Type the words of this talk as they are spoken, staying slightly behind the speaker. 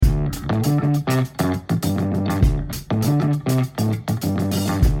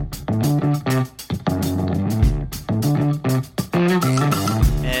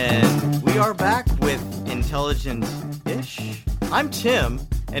legend-ish. I'm Tim,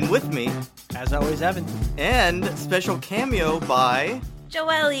 and with me, as always, Evan. And special cameo by...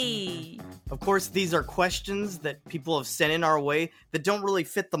 Joelle. Of course, these are questions that people have sent in our way that don't really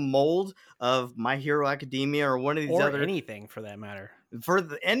fit the mold of My Hero Academia or one of these other... Or anything, for that matter.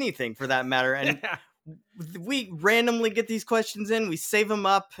 Anything, for that matter. And we randomly get these questions in, we save them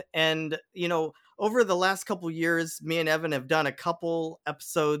up, and, you know... Over the last couple years, me and Evan have done a couple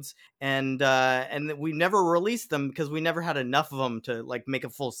episodes, and we never released them because we never had enough of them to like make a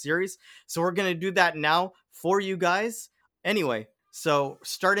full series. So we're gonna do that now for you guys. Anyway, so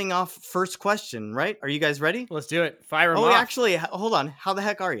starting off, first question, right? Are you guys ready? Let's do it. Fire 'em off. Oh, actually, hold on. How the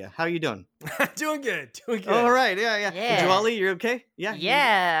heck are you? How are you doing? Doing good. All right. Yeah. Joelle, you're okay? Yeah.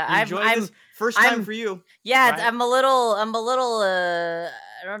 Yeah. I'm first time for you. Yeah. Right? I'm a little.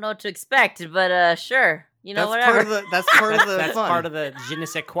 I don't know what to expect, but sure. You know, whatever. That's part of the That's fun. part of the je ne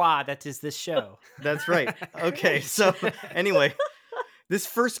sais quoi that is this show. That's right. Okay. So anyway, this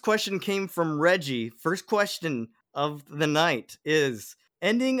first question came from Reggie. First question of the night is: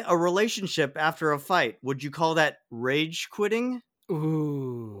 ending a relationship after a fight, would you call that rage quitting?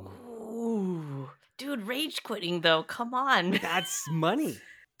 Ooh. Dude, rage quitting though. Come on. That's money.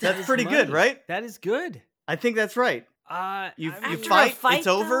 That's pretty good, right? That is good. I think that's right. You After fight, a fight, it's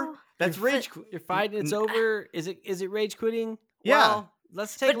over. though? That's rage. You're fighting, it's over. Is it rage quitting? Yeah. Well,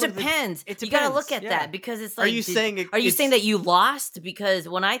 let's take. But it depends. It You gotta depends, look at yeah. that because it's like. Are you saying? Are you saying that you lost? Because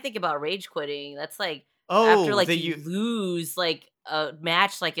when I think about rage quitting, that's like after like you lose like a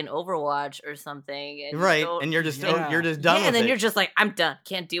match like in Overwatch or something, and right? And you're just done. Yeah, with and then it. you're just like, I'm done.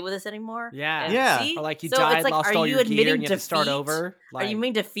 Can't deal with this anymore. Yeah. And Yeah. see? Or like you So died, it's like, lost are all you your gear, admitting and you have to start defeat? over. Are you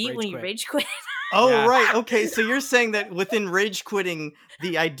mean defeat rage when you quit. rage quit? Oh, Yeah. right. Okay. So you're saying that within rage quitting,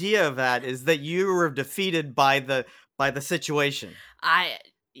 the idea of that is that you were defeated by the situation.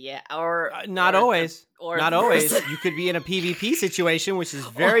 Not always. Or Not always. You could be in a PvP situation, which is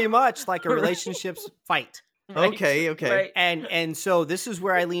very much like a relationship's fight. Right. Okay. Right. And so this is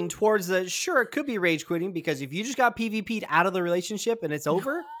where I lean towards the sure it could be rage quitting because if you just got PvP'd out of the relationship and it's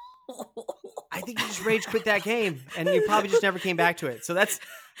over, I think you just rage quit that game and you probably just never came back to it. So that's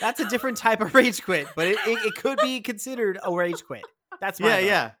a different type of rage quit, but it could be considered a rage quit. That's my vote.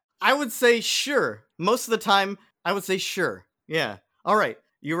 Yeah. I would say sure. Most of the time, I would say sure. Yeah. All right.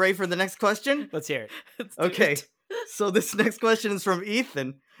 You ready for the next question? Let's hear it. Okay. So this next question is from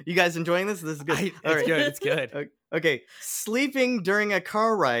Ethan. You guys enjoying this? This is good. It's good. Okay. Sleeping during a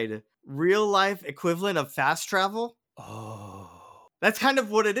car ride, real life equivalent of fast travel? Oh. That's kind of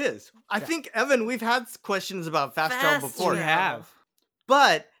what it is. I think, Evan, we've had questions about fast travel before. We have.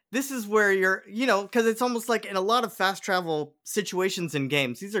 But this is where you're, because it's almost like in a lot of fast travel situations in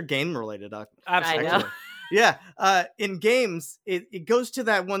games, these are game related. Absolutely. I know. Yeah. In games, it goes to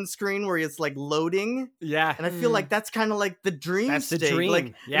that one screen where it's like loading. Yeah. And I feel like that's kind of like the dream That's the state. dream.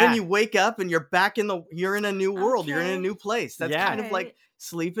 Like Yeah. then you wake up and you're back you're in a new world. You're in a Okay. new place. That's Yeah. kind of like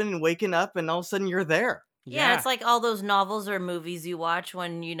sleeping and waking up and all of a sudden you're there. Yeah, it's like all those novels or movies you watch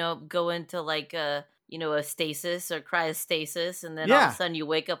when go into like a stasis or cryostasis, and then all of a sudden you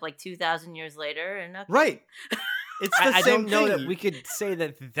wake up like 2,000 years later, and okay. Right. It's the I same don't know thing. that we could say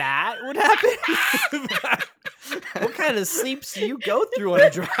that would happen. What kind of sleeps do you go through on a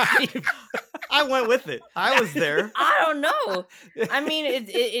drive? I went with it. I was there. I don't know. I mean, it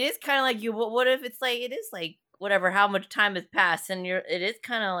is kind of like you. What if it's like it is like whatever, how much time has passed, and it is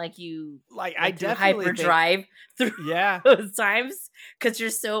kind of like you I definitely hyperdrive through Yeah. those times because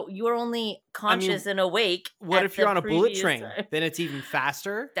you're only conscious and awake. What at if you're the on a bullet previous train? time. Then it's even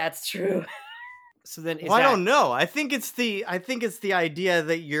faster. That's true. So then I don't know. I think it's the idea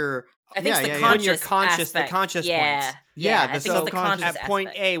that you're I think it's the when conscious you're conscious, aspect. the conscious yeah. points. Yeah, I the think it's the subconscious. conscious At point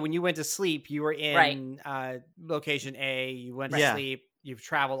aspect. A, when you went to sleep, you were in Right. Location A. You went to Yeah. sleep. You've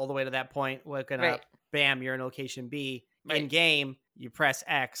traveled all the way to that point. Woken Right. up. Bam, you're in location B. In Right. game, you press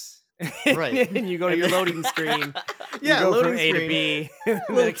X. Right. And you go to your loading screen. Yeah, you go loading from A screen. to B. and then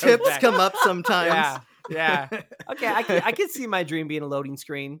little it comes tips back. come up sometimes. Yeah. Okay, I could see my dream being a loading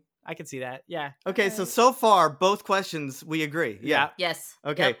screen. I could see that. Yeah. Okay, so far both questions we agree. Yeah. Yes.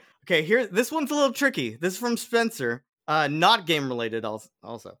 Okay. Yep. Okay, here this one's a little tricky. This is from Spencer. Not game related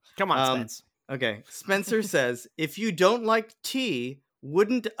also. Come on, Spence. Okay. Spencer says, "If you don't like tea,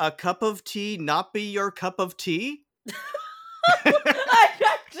 wouldn't a cup of tea not be your cup of tea?"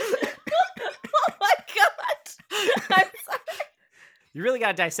 Oh my god! I'm sorry. You really got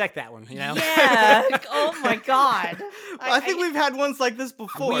to dissect that one, you know? Yeah. Oh my god. I think we've had ones like this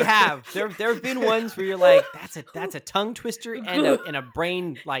before. We have. There have been ones where you're like, that's a tongue twister and a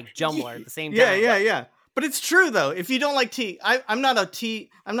brain like jumbler at the same time. Yeah. But it's true though. If you don't like tea, I'm not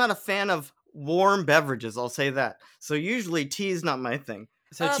a fan of warm beverages. I'll say that. So usually tea is not my thing.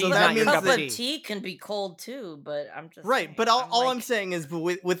 So tea's that not your means cup that- of tea. Tea can be cold too, but I'm just Right, saying, but all like, I'm saying is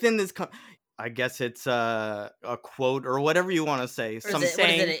within this, I guess it's a quote or whatever you want to say. or is Some it, what is it,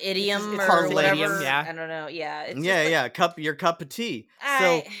 an saying. idiom It's or called an whatever? idiom, yeah. I don't know. Yeah, it's yeah, just like, your cup of tea.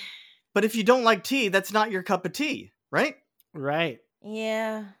 So, but if you don't like tea, that's not your cup of tea, right? Right.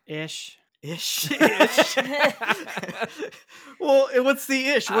 yeah. Ish. Ish. Well, what's the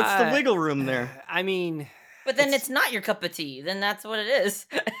ish? What's the wiggle room there? I mean, But then it's not your cup of tea. Then that's what it is.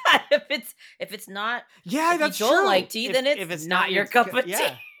 if it's not, Yeah, if that's you don't true. like tea, then it's not your cup of tea.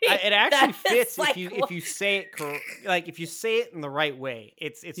 yeah. It actually That's fits like if you say it like if you say it in the right way.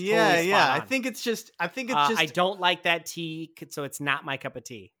 It's yeah, totally yeah. spot I on. think it's just. I don't like that tea, so it's not my cup of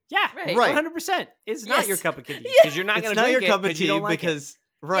tea. Yeah, Right. Right. 100%. It's not your Yes. cup of tea Yeah. because you're not It's going to not drink your cup it of you tea don't like it. because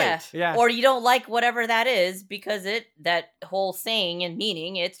right. Yeah. Or you don't like whatever that is because that whole saying and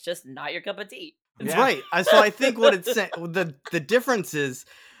meaning, it's just not your cup of tea. Yeah. Right. So I think what it's saying, the difference is,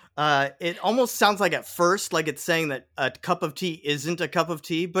 it almost sounds like at first like it's saying that a cup of tea isn't a cup of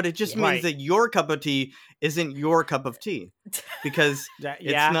tea, but it just Yeah. means Right. that your cup of tea isn't your cup of tea because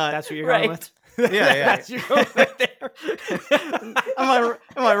Yeah, not- that's what you're Right. going with. Yeah. That's what you're going with there. am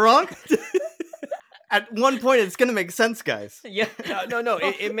I wrong? At one point, it's gonna make sense, guys. Yeah. No.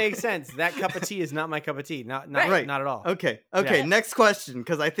 It makes sense. That cup of tea is not my cup of tea. Not Right. not at all. Okay. Yeah. Next question,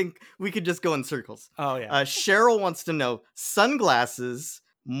 because I think we could just go in circles. Oh yeah. Cheryl wants to know: sunglasses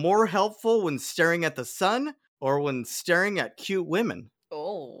more helpful when staring at the sun or when staring at cute women?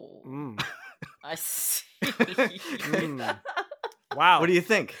 Oh, Mm. I see. Mm. Wow. What do you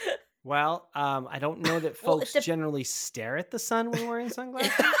think? Well, I don't know that Well, folks it dep- generally stare at the sun when wearing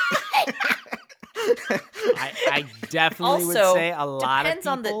sunglasses. I definitely would Also, say a lot Depends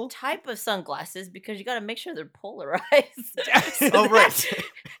of on people. the type of sunglasses because you got to make sure they're polarized. Oh, right. that-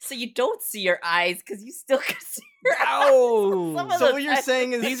 So you don't see your eyes because you still can see your eyes. Oh, Some of So those what you're types-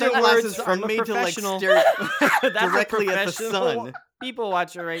 saying is These are sunglasses words are from a made to like professional. stare That's a directly at the professional sun. people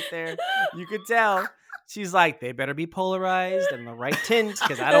watcher right there. You could tell. She's like, they better be polarized and the right tint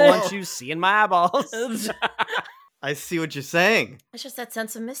because I don't want you seeing my eyeballs. I see what you're saying. It's just that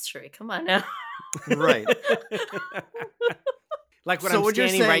sense of mystery. Come on now. Right. Like when So I'm what you're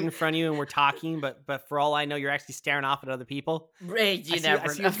standing right saying- in front of you and we're talking, but for all I know, you're actually staring off at other people. Right, you I never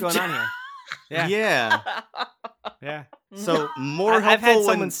see what's know. going on here. Yeah, Yeah. yeah. So more I've helpful had when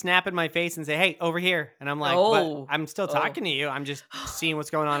someone snap in my face and say, "Hey, over here," and I'm like, Oh. "But I'm still Oh. talking to you. I'm just seeing what's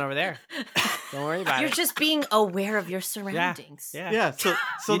going on over there. Don't worry about You're it." just being aware of your surroundings. Yeah. yeah. So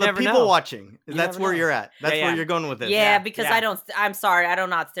You the never people know. watching, You that's never where know. you're at. That's Yeah, where yeah. you're going with this. Yeah, because yeah. I'm sorry, I do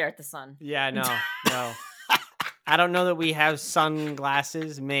not stare at the sun. Yeah, no. I don't know that we have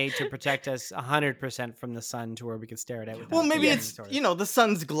sunglasses made to protect us 100% from the sun to where we can stare at it. Without Well, maybe being it's sort of- the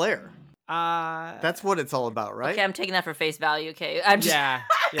sun's glare. That's That's what it's all about, right? Okay, I'm taking that for face value. Okay, I'm just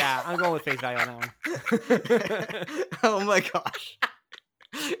yeah. I'm going with face value on that one. Oh my gosh.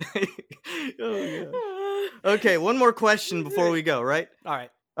 Oh, God. Okay, one more question before we go, right? All right.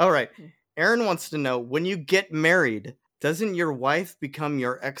 All right. Aaron wants to know, when you get married, doesn't your wife become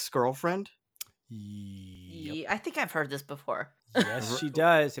your ex-girlfriend? I think I've heard this before. Yes, she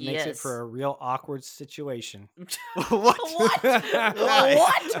does. It makes it Yes. for a real awkward situation. What? What? Why?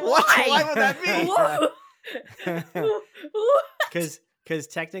 What? Why would that be? Whoa. Because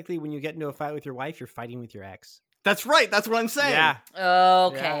technically, when you get into a fight with your wife, you're fighting with your ex. That's right. That's what I'm saying. Yeah.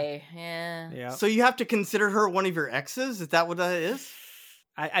 Okay. Yeah. Yeah. So you have to consider her one of your exes? Is that what that is?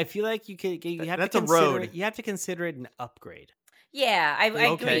 I feel like you have That's to a consider road. it, you have to consider it an upgrade. Yeah, I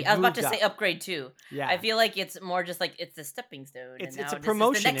Okay, agree. I was about to moved say up. upgrade too. Yeah. I feel like it's more just like it's a stepping stone. It's and a now this is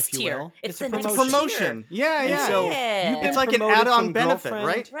promotion, the next if you tier. will. It's It's a the next Promotion. Yeah, And yeah. so Yeah. you've been It's like an promoted add-on from benefit, girlfriend-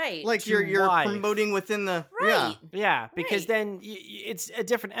 right? Right. Like to you're wife. promoting within the right. Yeah, because Right. then it's a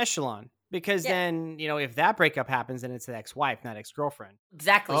different echelon. Because Yeah. then, if that breakup happens, then it's an ex-wife, not ex-girlfriend.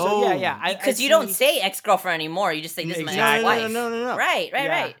 Exactly. Oh. So yeah. Because you don't say ex-girlfriend anymore. You just say this is my Exactly. ex-wife. No. Right.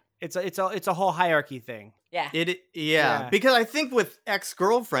 Yeah. It's a whole hierarchy thing. Yeah. Yeah, because I think with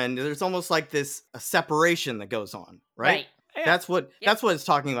ex-girlfriend, there's almost like this a separation that goes on, right? Yeah. That's what it's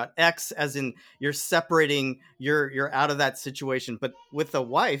talking about. Ex, as in you're separating, you're out of that situation. But with a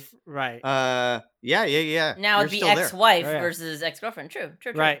wife, Right. yeah. Now you're it'd be still there. ex-wife Oh, yeah. versus ex-girlfriend. True.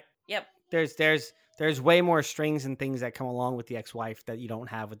 Right. Yep. There's way more strings and things that come along with the ex-wife that you don't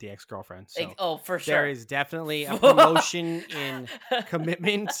have with the ex-girlfriend. So For sure. there is definitely a promotion in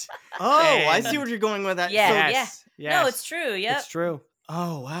commitment. Oh, I And- see what you're going with that. Yeah. So- Yes. No, it's true. Yep. It's true.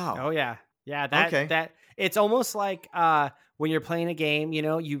 oh wow. Oh yeah. Yeah, Okay. that it's almost like when you're playing a game,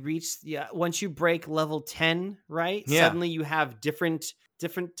 you reach once you break level 10, right? Yeah. Suddenly you have different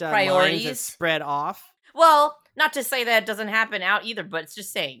lines that spread off. Well, not to say that it doesn't happen out either, but it's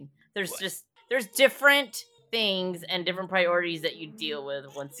just saying there's different things and different priorities that you deal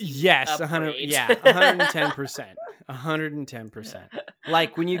with once you upgrade. 110%. 110%.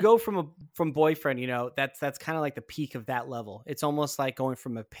 Like when you go from boyfriend, that's kind of like the peak of that level. It's almost like going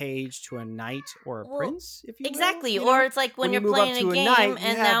from a page to a knight or a prince, if you exactly. will, or it's like when you're playing a game knight, and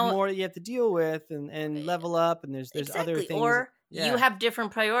you now have more you have to deal with and level up, and there's other things. Or you have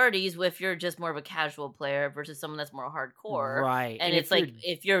different priorities if you're just more of a casual player versus someone that's more hardcore. Right. And it's like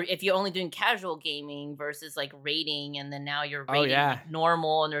if you're only doing casual gaming versus like raiding, and then now you're raiding like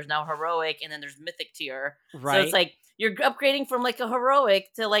normal, and there's now heroic, and then there's mythic tier. Right. So it's like you're upgrading from like a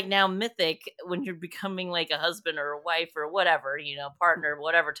heroic to like now mythic when you're becoming like a husband or a wife or whatever, partner,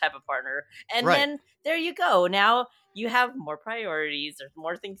 whatever type of partner. And then there you go. Now you have more priorities. There's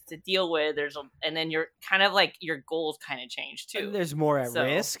more things to deal with. And then you're kind of like your goals kind of change too. And there's more at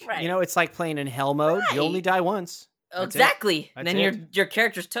risk. Right. It's like playing in hell mode. You only die once. Exactly. And then your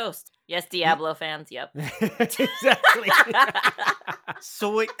character's toast. Yes, Diablo fans. Yep. Exactly.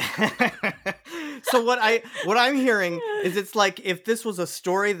 So what I'm hearing is it's like if this was a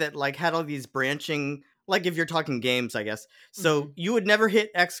story that like had all these branching, like if you're talking games, I guess. So you would never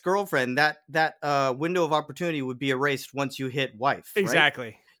hit ex-girlfriend. That window of opportunity would be erased once you hit wife. Right?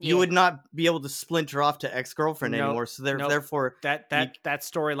 Exactly. You would not be able to splinter off to ex-girlfriend anymore. So therefore that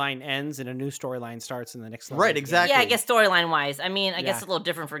storyline ends and a new storyline starts in the next level. Right, exactly. Yeah, I guess storyline wise. I mean, I guess it's a little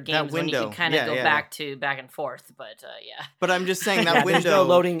different for games when you can kind of go back and forth, but yeah. But I'm just saying that window.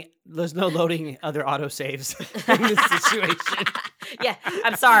 There's no loading other autosaves in this situation. Yeah,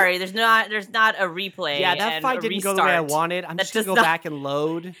 I'm sorry. There's not a replay. Yeah, that fight didn't go the way I wanted. I'm just gonna go back and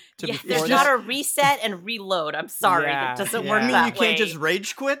load to before. There's not a reset and reload. I'm sorry. It doesn't work that way. You can't just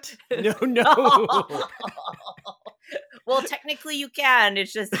rage quit? No. Well, technically you can.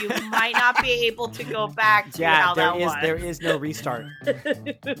 It's just you might not be able to go back to how that was. There is no restart.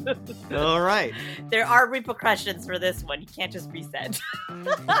 All right. There are repercussions for this one. You can't just reset.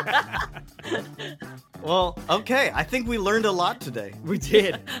 Well, okay. I think we learned a lot today. We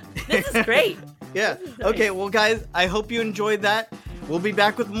did. This is great. Yeah. Okay, well, guys, I hope you enjoyed that. We'll be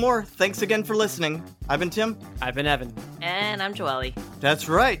back with more. Thanks again for listening. I've been Tim. I've been Evan. And I'm Joelle. That's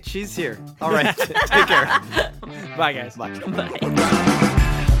right. She's here. All right. Take care. Bye, guys. Bye. Bye.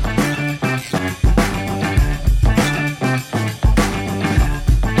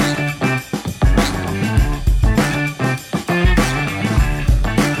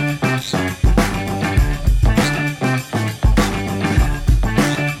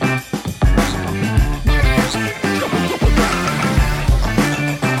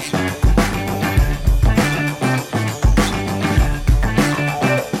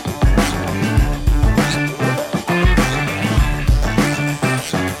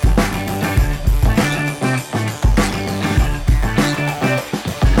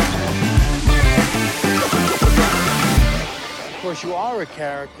 You are a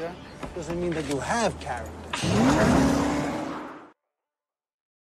character, doesn't mean that you have character.